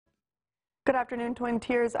Good afternoon, Twin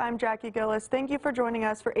Tiers. I'm Jackie Gillis. Thank you for joining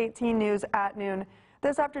us for 18 News at noon.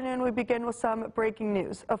 This afternoon, we begin with some breaking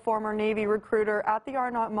news. A former Navy recruiter at the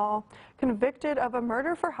Arnott Mall, convicted of a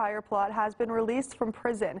murder-for-hire plot, has been released from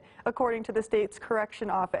prison, according to the state's correction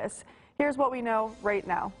office. Here's what we know right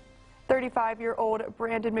now. 35-year-old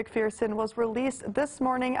Brandon McPherson was released this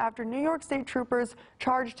morning after New York State troopers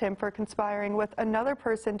charged him for conspiring with another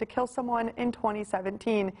person to kill someone in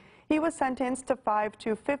 2017. He was sentenced to 5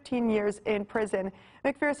 to 15 years in prison.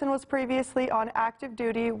 McPherson was previously on active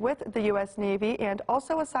duty with the U.S. Navy and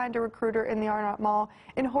also assigned a recruiter in the Arnott Mall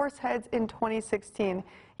in Horseheads in 2016.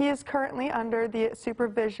 He is currently under the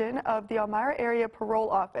supervision of the Elmira Area Parole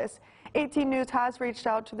Office. 18 News has reached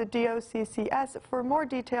out to the DOCCS for more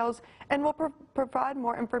details and will provide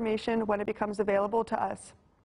more information when it becomes available to us.